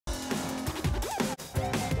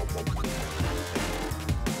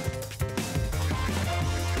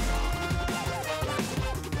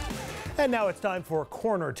And now it's time for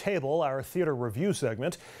Corner Table, our theater review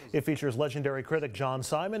segment. It features legendary critic John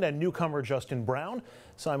Simon and newcomer Justin Brown.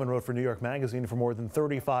 Simon wrote for New York Magazine for more than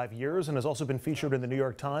 35 years and has also been featured in the New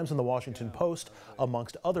York Times and the Washington Post,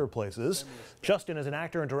 amongst other places. Justin is an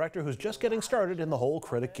actor and director who's just getting started in the whole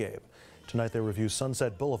critic game. Tonight they review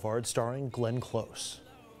Sunset Boulevard, starring Glenn Close.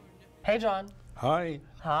 Hey, John. Hi.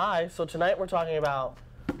 Hi. So tonight we're talking about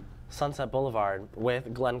Sunset Boulevard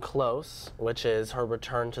with Glenn Close, which is her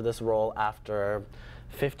return to this role after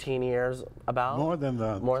 15 years, about? More than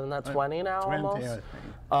that. More than that, 20 now 20, almost?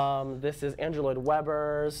 I think. This is Andrew Lloyd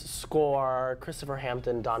Webber's score. Christopher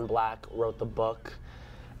Hampton, Don Black wrote the book.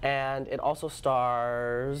 And it also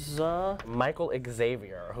stars Michael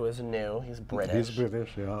Xavier, who is new. He's British. He's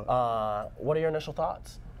British, yeah. What are your initial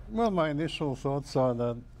thoughts? Well, my initial thoughts are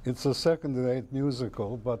that it's a second-rate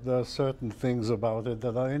musical, but there are certain things about it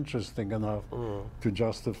that are interesting enough to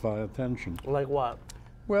justify attention. Like what?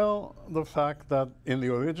 Well, the fact that in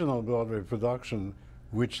the original Broadway production,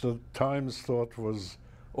 which the Times thought was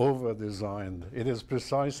over-designed, it is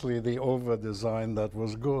precisely the over-design that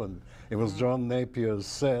was good. It was John Napier's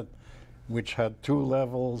set, which had 2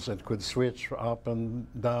 levels. It could switch up and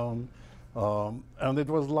down. And it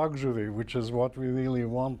was luxury, which is what we really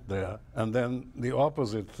want there. And then the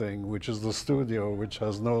opposite thing, which is the studio, which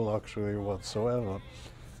has no luxury whatsoever,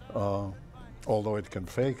 although it can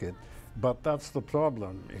fake it. But that's the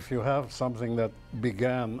problem. If you have something that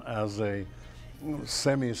began as a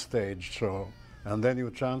semi-stage show, and then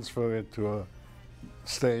you transfer it to a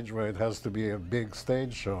stage where it has to be a big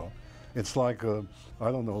stage show, it's like a, I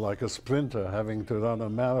don't know, like a sprinter having to run a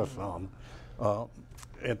marathon.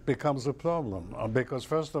 It becomes a problem because,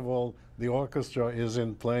 first of all, the orchestra is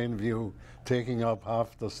in plain view, taking up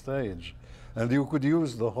half the stage. And you could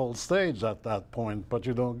use the whole stage at that point, but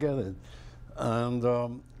you don't get it.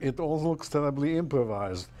 And it all looks terribly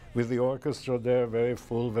improvised, with the orchestra there, very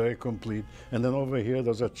full, very complete. And then over here,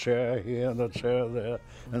 there's a chair here and a chair there,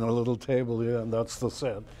 and a little table here, and that's the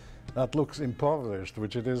set. That looks impoverished,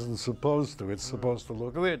 which it isn't supposed to. It's supposed to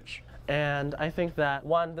look rich. And I think that,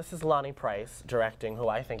 one, this is Lonnie Price directing, who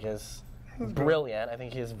I think is brilliant. I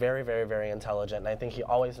think he's very, very, very intelligent, and I think he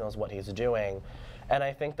always knows what he's doing. And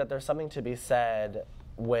I think that there's something to be said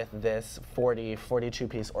with this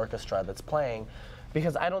 42-piece orchestra that's playing,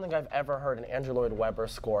 because I don't think I've ever heard an Andrew Lloyd Webber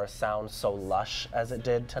score sound so lush as it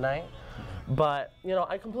did tonight. But, you know,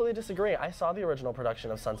 I completely disagree. I saw the original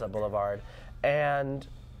production of Sunset Boulevard, and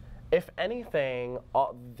if anything,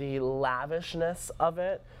 the lavishness of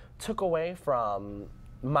it took away from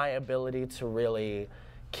my ability to really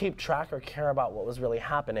keep track or care about what was really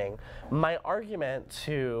happening. My argument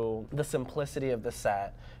to the simplicity of the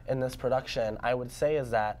set in this production, I would say,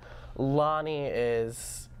 is that Lonnie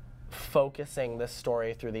is focusing this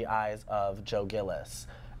story through the eyes of Joe Gillis,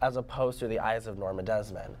 as opposed to the eyes of Norma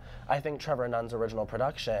Desmond. I think Trevor Nunn's original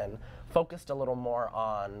production focused a little more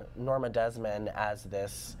on Norma Desmond as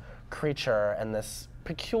this creature and this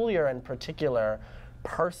peculiar and particular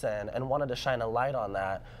person, and wanted to shine a light on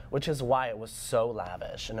that, which is why it was so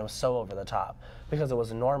lavish and it was so over the top, because it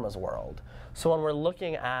was Norma's world. So when we're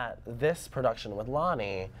looking at this production with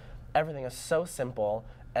Lonnie, everything is so simple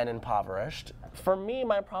and impoverished. For me,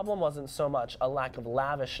 my problem wasn't so much a lack of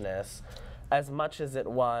lavishness as much as it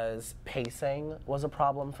was pacing was a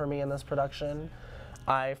problem for me in this production.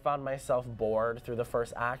 I found myself bored through the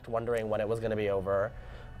first act, wondering when it was going to be over.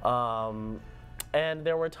 And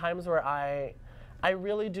there were times where I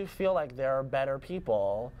really do feel like there are better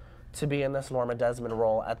people to be in this Norma Desmond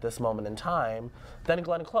role at this moment in time than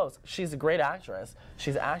Glenn Close. She's a great actress.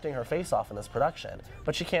 She's acting her face off in this production,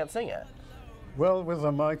 but she can't sing it. Well, with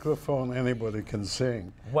a microphone, anybody can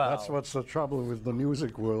sing. Well, that's what's the trouble with the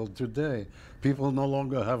music world today. People no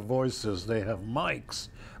longer have voices, they have mics.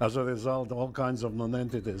 As a result, all kinds of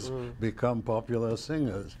non-entities become popular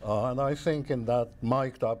singers. And I think in that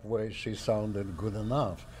mic'd up way, she sounded good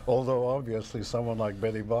enough. Although obviously someone like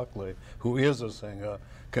Betty Buckley, who is a singer,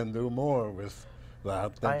 can do more with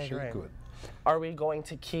that than she could. Are we going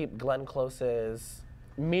to keep Glenn Close's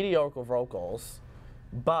mediocre vocals,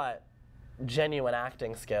 but genuine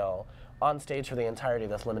acting skill on stage for the entirety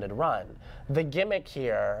of this limited run? The gimmick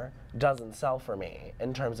here doesn't sell for me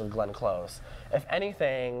in terms of Glenn Close. If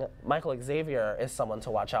anything, Michael Xavier is someone to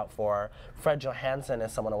watch out for. Fred Johansson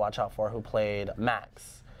is someone to watch out for, who played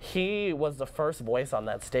Max. He was the first voice on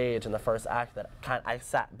that stage in the first act that I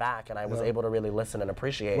sat back and I was able to really listen and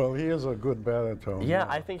appreciate. Well, he is a good baritone. Yeah,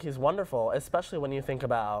 I think he's wonderful, especially when you think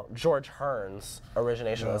about George Hearn's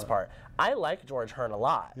origination of this part. I like George Hearn a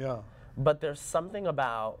lot. Yeah. But there's something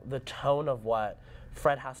about the tone of what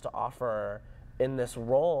Fred has to offer in this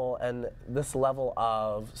role and this level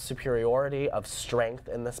of superiority, of strength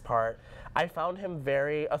in this part, I found him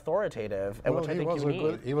very authoritative, and Well, which I think you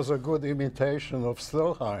need. he was a good imitation of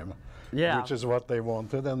Stilheim, Yeah. which is what they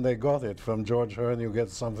wanted, and they got it. From George Hearn, you get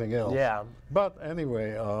something else. Yeah. But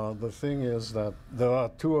anyway, the thing is that there are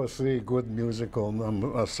 2 or 3 good musical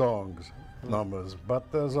songs, numbers,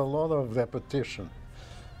 but there's a lot of repetition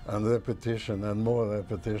and more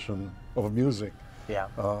repetition of music. Yeah.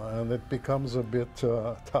 And it becomes a bit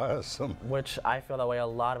tiresome. Which I feel that way a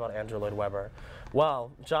lot about Andrew Lloyd Webber.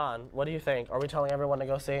 Well, John, what do you think? Are we telling everyone to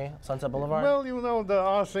go see Sunset Boulevard? Well, you know, there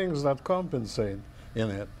are things that compensate in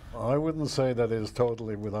it. I wouldn't say that it's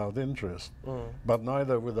totally without interest, but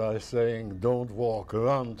neither would I saying don't walk,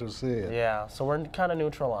 run to see it. Yeah, so we're kind of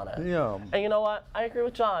neutral on it. Yeah. And you know what? I agree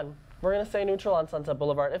with John. We're going to stay neutral on Sunset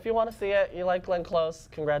Boulevard. If you want to see it, you like Glenn Close,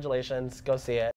 congratulations, go see it.